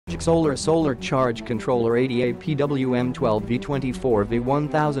ZHCSolar Solar Charge Controller 88 PWM 12V 24V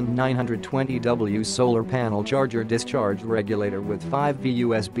 1920W Solar Panel Charger Discharge Regulator with 5V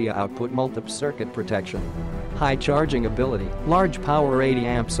USB output Multip circuit protection. High charging ability, large power 80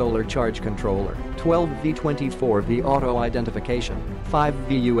 amp solar charge controller, 12V 24V auto identification,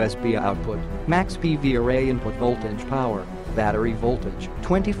 5V USB output, max PV array input voltage power, battery voltage,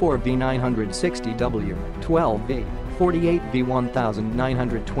 24V 960W, 12V, 48V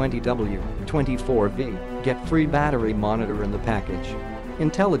 1920W, 24V, get free battery monitor in the package.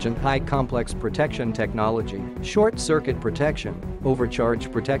 Intelligent high complex protection technology, short circuit protection,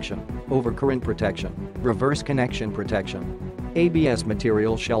 overcharge protection, overcurrent protection, reverse connection protection. ABS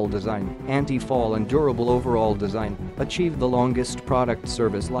material shell design, anti-fall and durable overall design, achieve the longest product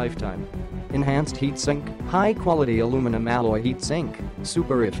service lifetime. Enhanced heat sink, high-quality aluminum alloy heat sink,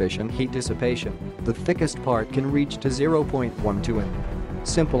 super efficient heat dissipation. The thickest part can reach to 0.12 in.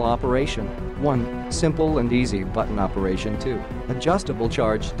 Simple operation. 1. Simple and easy button operation. 2. Adjustable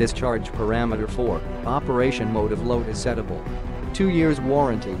charge-discharge parameter. 4. Operation mode of load is settable. 2 years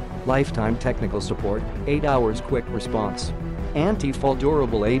warranty, lifetime technical support, 8 hours quick response. Anti-fall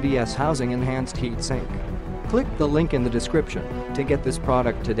durable ABS housing enhanced heat sink. Click the link in the description to get this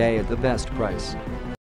product today at the best price.